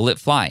book, Will It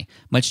Fly.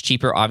 Much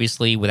cheaper,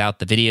 obviously, without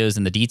the videos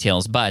and the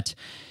details, but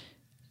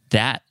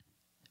that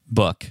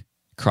book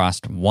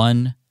crossed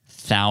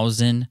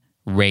 1,000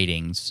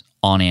 ratings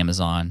on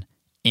Amazon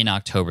in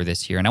October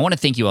this year. And I want to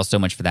thank you all so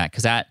much for that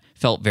because that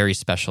felt very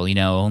special.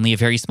 Only a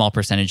very small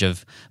percentage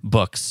of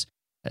books,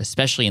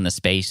 especially in the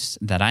space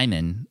that I'm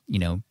in,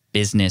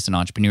 business and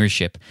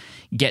entrepreneurship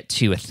get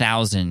to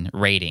 1,000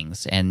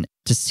 ratings, and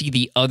to see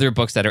the other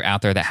books that are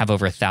out there that have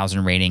over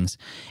 1,000 ratings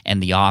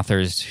and the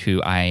authors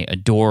who I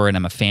adore and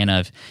I'm a fan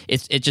of,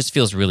 it just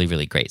feels really,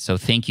 really great. So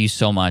thank you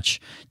so much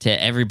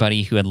to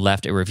everybody who had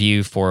left a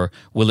review for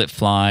Will It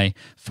Fly,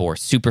 for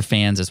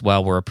Superfans as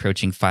well. We're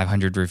approaching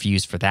 500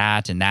 reviews for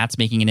that, and that's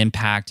making an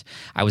impact.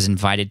 I was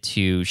invited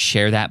to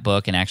share that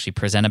book and actually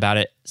present about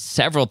it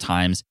several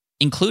times,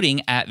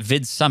 including at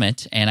Vid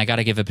Summit. And I got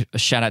to give a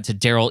shout out to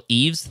Daryl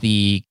Eves,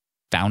 the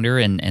founder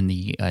and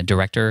the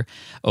director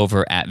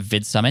over at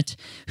Vid Summit,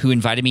 who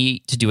invited me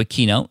to do a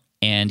keynote,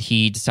 and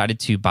he decided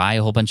to buy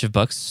a whole bunch of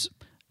books,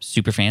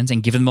 Superfans,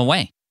 and give them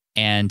away.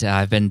 And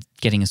I've been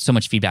getting so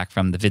much feedback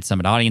from the Vid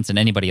Summit audience and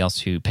anybody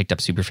else who picked up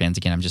Superfans.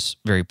 Again, I'm just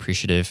very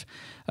appreciative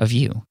of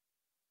you.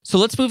 So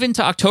let's move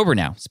into October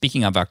now.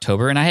 Speaking of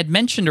October, and I had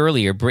mentioned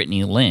earlier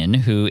Brittany Lynn,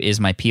 who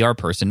is my PR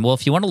person. Well,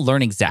 if you want to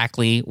learn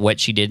exactly what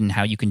she did and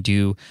how you can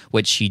do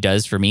what she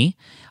does for me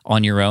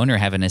on your own or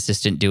have an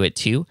assistant do it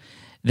too,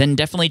 then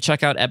definitely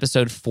check out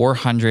episode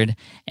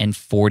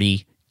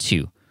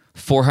 442.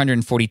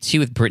 442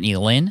 with Brittany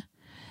Lynn.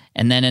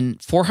 And then in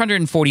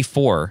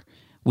 444,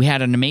 we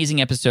had an amazing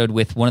episode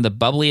with one of the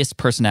bubbliest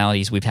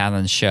personalities we've had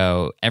on the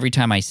show. Every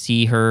time I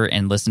see her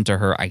and listen to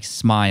her, I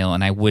smile,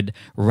 and I would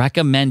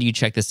recommend you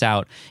check this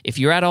out if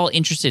you're at all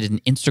interested in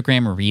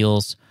Instagram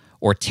Reels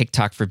or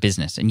TikTok for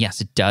business. And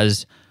yes, it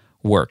does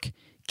work.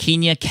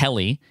 Kenya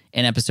Kelly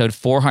in episode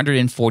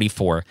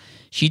 444.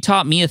 She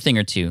taught me a thing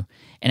or two.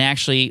 And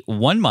actually,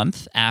 1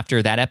 month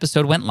after that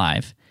episode went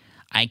live,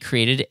 I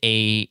created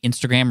a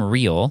Instagram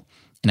Reel,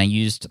 and I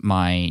used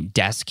my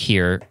desk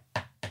here.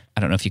 I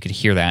don't know if you could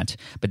hear that,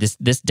 but this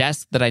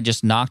desk that I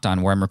just knocked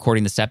on where I'm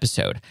recording this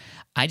episode,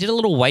 I did a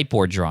little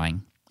whiteboard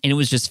drawing, and it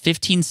was just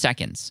 15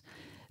 seconds.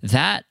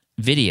 That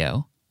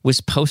video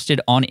was posted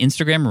on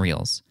Instagram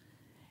Reels,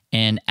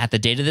 and at the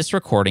date of this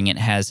recording, it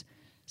has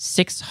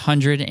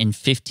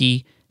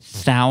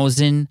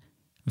 650,000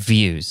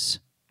 views.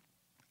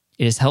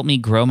 It has helped me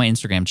grow my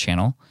Instagram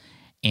channel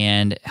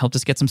and helped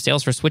us get some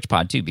sales for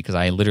SwitchPod too, because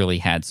I literally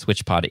had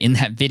SwitchPod in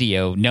that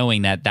video,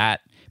 knowing that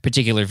that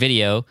particular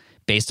video,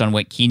 based on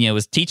what Kenya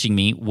was teaching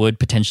me, would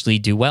potentially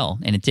do well,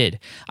 and it did.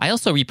 I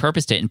also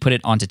repurposed it and put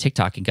it onto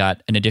TikTok and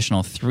got an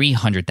additional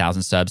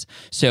 300,000 subs.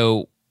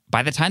 So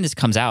by the time this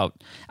comes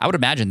out, I would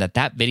imagine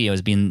that video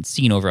has been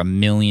seen over 1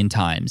 million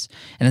times.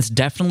 And it's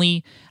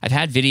definitely, I've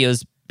had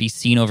videos be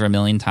seen over 1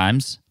 million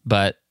times,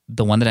 but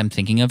the one that I'm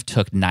thinking of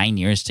took 9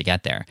 years to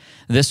get there.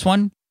 This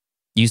one,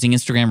 using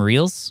Instagram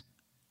Reels,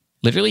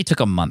 literally took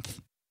a month.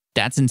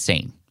 That's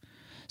insane.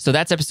 So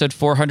that's episode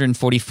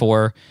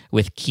 444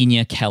 with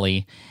Kenya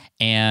Kelly,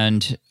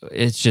 and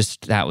it's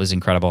just, that was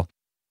incredible.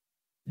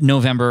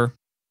 November,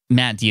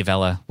 Matt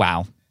D'Avella,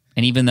 wow.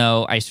 And even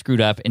though I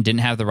screwed up and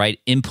didn't have the right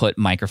input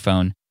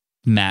microphone,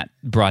 Matt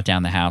brought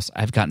down the house.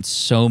 I've gotten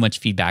so much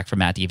feedback from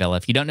Matt D'Avella.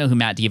 If you don't know who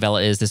Matt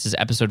D'Avella is, this is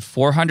episode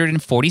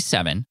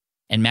 447.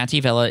 And Matt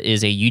D'Avella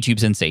is a YouTube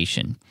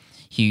sensation.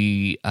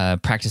 He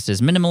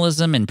practices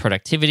minimalism and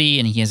productivity,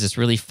 and he has this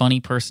really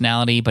funny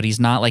personality, but he's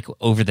not like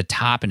over the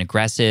top and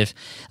aggressive.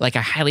 Like,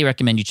 I highly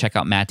recommend you check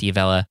out Matt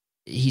D'Avella.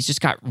 He's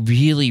just got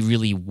really,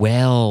 really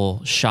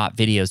well shot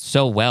videos,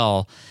 so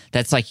well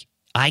that's like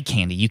eye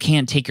candy. You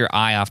can't take your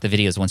eye off the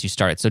videos once you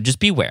start it. So just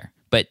beware.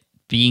 But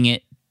being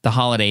it the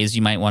holidays,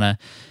 you might want to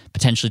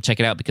potentially check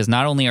it out, because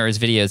not only are his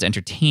videos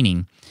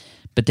entertaining,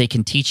 but they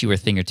can teach you a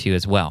thing or two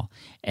as well.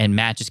 And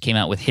Matt just came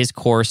out with his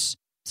course,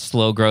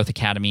 Slow Growth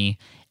Academy,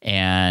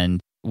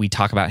 and we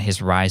talk about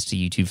his rise to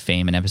YouTube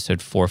fame in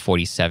episode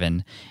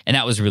 447. And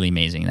that was really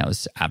amazing. That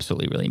was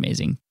absolutely really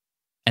amazing.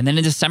 And then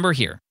in December,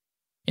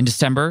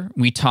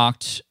 we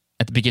talked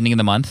at the beginning of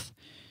the month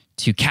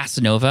to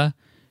Casanova,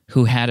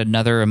 who had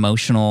another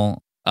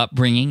emotional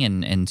upbringing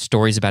and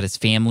stories about his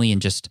family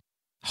and just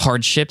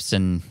hardships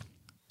and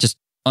just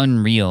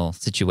unreal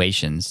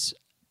situations,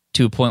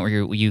 to a point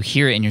where you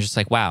hear it and you're just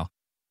like, wow,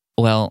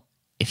 well,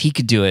 if he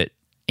could do it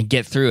and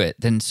get through it,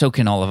 then so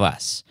can all of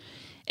us.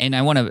 And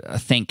I want to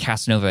thank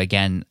Casanova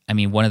again. I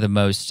mean, one of the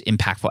most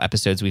impactful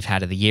episodes we've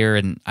had of the year,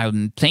 and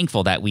I'm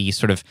thankful that we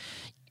sort of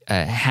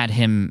had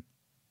him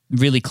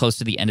really close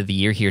to the end of the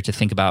year here to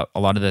think about a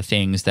lot of the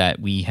things that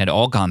we had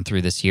all gone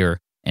through this year.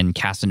 And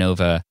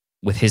Casanova,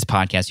 with his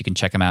podcast, you can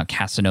check him out,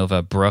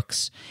 Casanova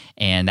Brooks,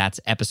 and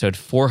that's episode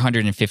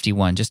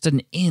 451. Just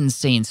an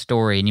insane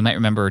story. And you might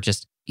remember,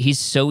 just he's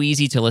so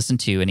easy to listen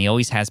to, and he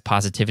always has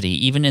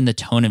positivity, even in the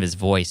tone of his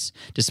voice,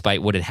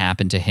 despite what had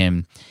happened to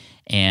him.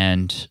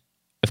 And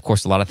of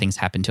course, a lot of things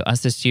happened to us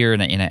this year,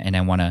 and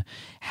I want to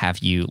have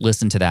you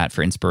listen to that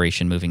for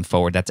inspiration moving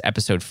forward. That's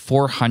episode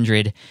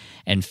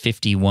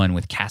 451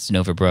 with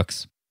Casanova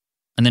Brooks.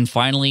 And then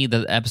finally,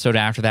 the episode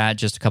after that,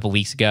 just a couple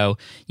weeks ago,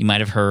 you might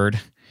have heard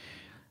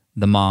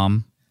the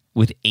mom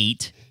with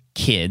 8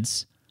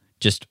 kids.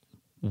 Just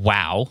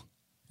wow.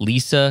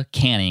 Lisa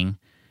Canning.ca,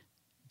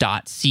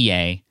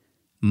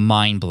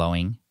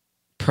 mind-blowing,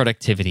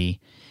 productivity.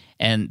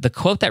 And the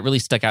quote that really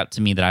stuck out to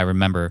me that I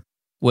remember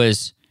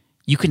was,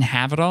 "You can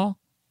have it all,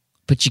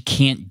 but you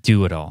can't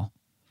do it all."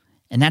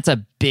 And that's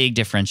a big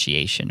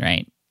differentiation,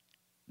 right?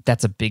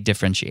 That's a big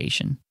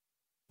differentiation.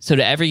 So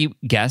to every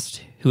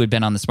guest who had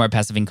been on the Smart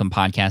Passive Income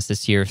podcast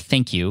this year,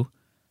 thank you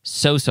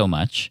so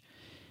much.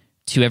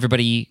 To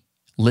everybody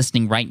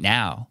listening right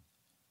now,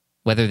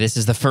 whether this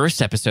is the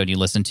first episode you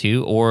listen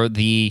to or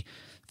the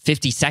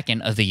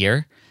 52nd of the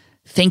year,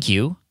 thank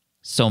you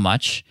so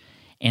much.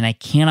 And I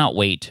cannot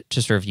wait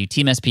to serve you.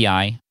 Team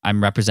SPI,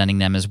 I'm representing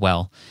them as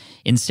well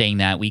in saying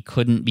that we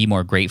couldn't be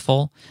more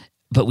grateful,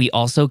 but we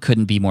also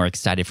couldn't be more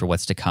excited for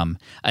what's to come,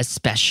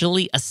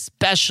 especially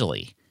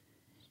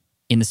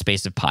in the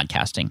space of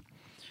podcasting.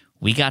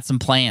 We got some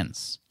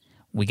plans.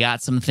 We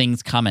got some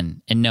things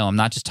coming. And no, I'm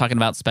not just talking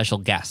about special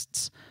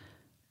guests,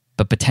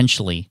 but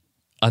potentially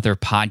other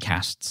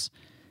podcasts,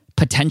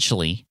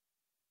 potentially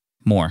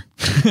more.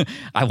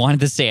 I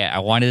wanted to say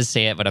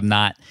it, but I'm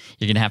not.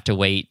 You're going to have to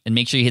wait. And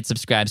make sure you hit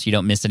subscribe so you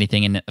don't miss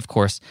anything. And of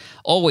course,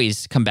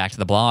 always come back to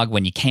the blog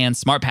when you can,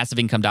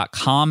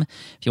 smartpassiveincome.com.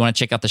 If you want to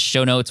check out the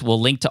show notes,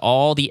 we'll link to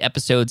all the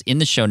episodes in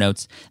the show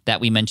notes that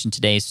we mentioned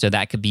today. So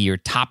that could be your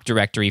top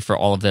directory for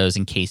all of those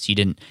in case you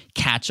didn't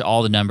catch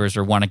all the numbers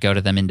or want to go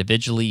to them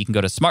individually. You can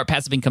go to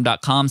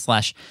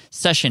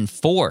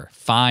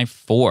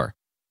smartpassiveincome.com/session454.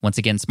 Once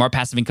again,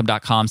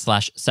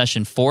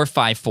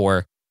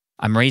 smartpassiveincome.com/session454.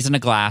 I'm raising a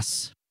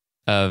glass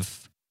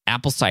of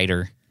apple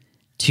cider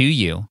to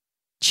you.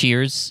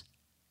 Cheers.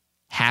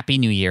 Happy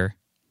New Year.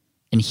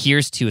 And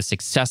here's to a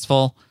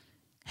successful,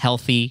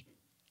 healthy,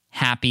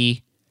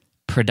 happy,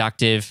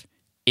 productive,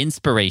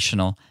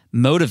 inspirational,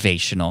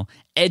 motivational,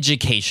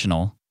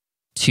 educational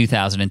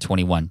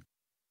 2021.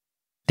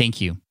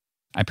 Thank you.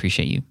 I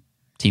appreciate you.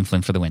 Team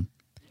Flynn for the win.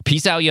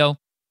 Peace out, yo.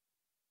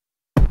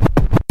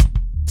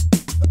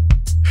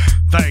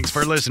 Thanks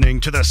for listening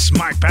to the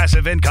Smart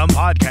Passive Income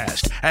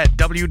Podcast at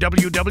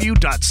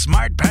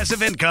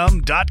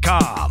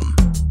www.smartpassiveincome.com.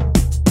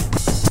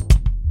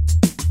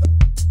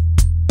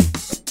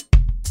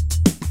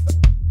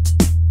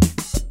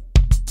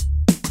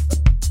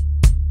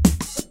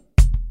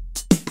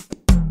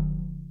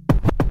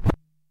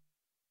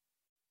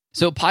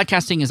 So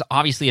podcasting is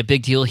obviously a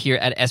big deal here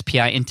at SPI,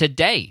 and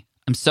today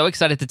I'm so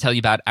excited to tell you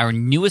about our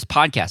newest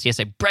podcast. Yes,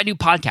 a brand new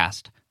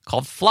podcast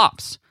called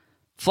Flops.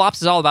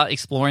 Flops is all about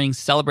exploring,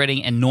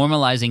 celebrating, and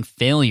normalizing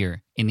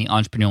failure in the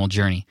entrepreneurial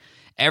journey.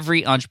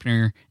 Every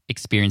entrepreneur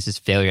experiences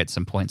failure at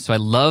some point, so I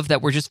love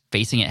that we're just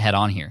facing it head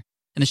on here.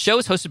 And the show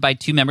is hosted by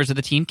two members of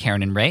the team,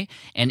 Karen and Ray,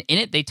 and in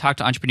it they talk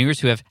to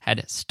entrepreneurs who have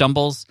had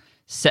stumbles,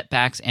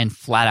 setbacks, and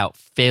flat-out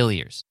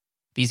failures.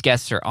 These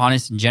guests are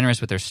honest and generous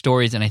with their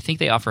stories, and I think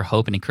they offer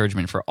hope and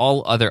encouragement for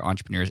all other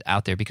entrepreneurs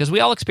out there because we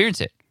all experience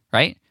it,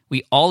 right?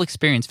 We all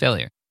experience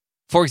failure.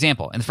 For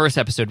example, in the first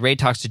episode, Ray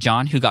talks to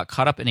John, who got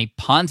caught up in a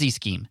Ponzi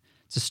scheme.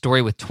 It's a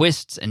story with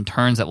twists and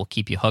turns that will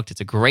keep you hooked.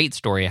 It's a great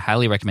story. I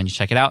highly recommend you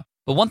check it out.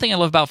 But one thing I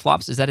love about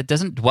Flops is that it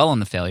doesn't dwell on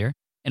the failure,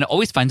 and it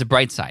always finds a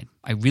bright side.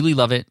 I really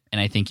love it, and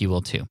I think you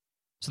will too.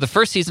 So the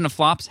first season of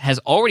Flops has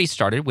already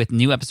started with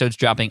new episodes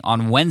dropping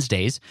on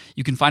Wednesdays.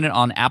 You can find it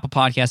on Apple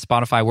Podcasts,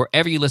 Spotify,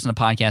 wherever you listen to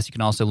podcasts. You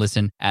can also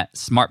listen at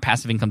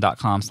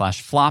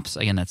smartpassiveincome.com/flops.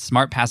 Again, that's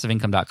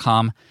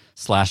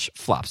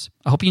smartpassiveincome.com/flops.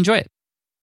 I hope you enjoy it.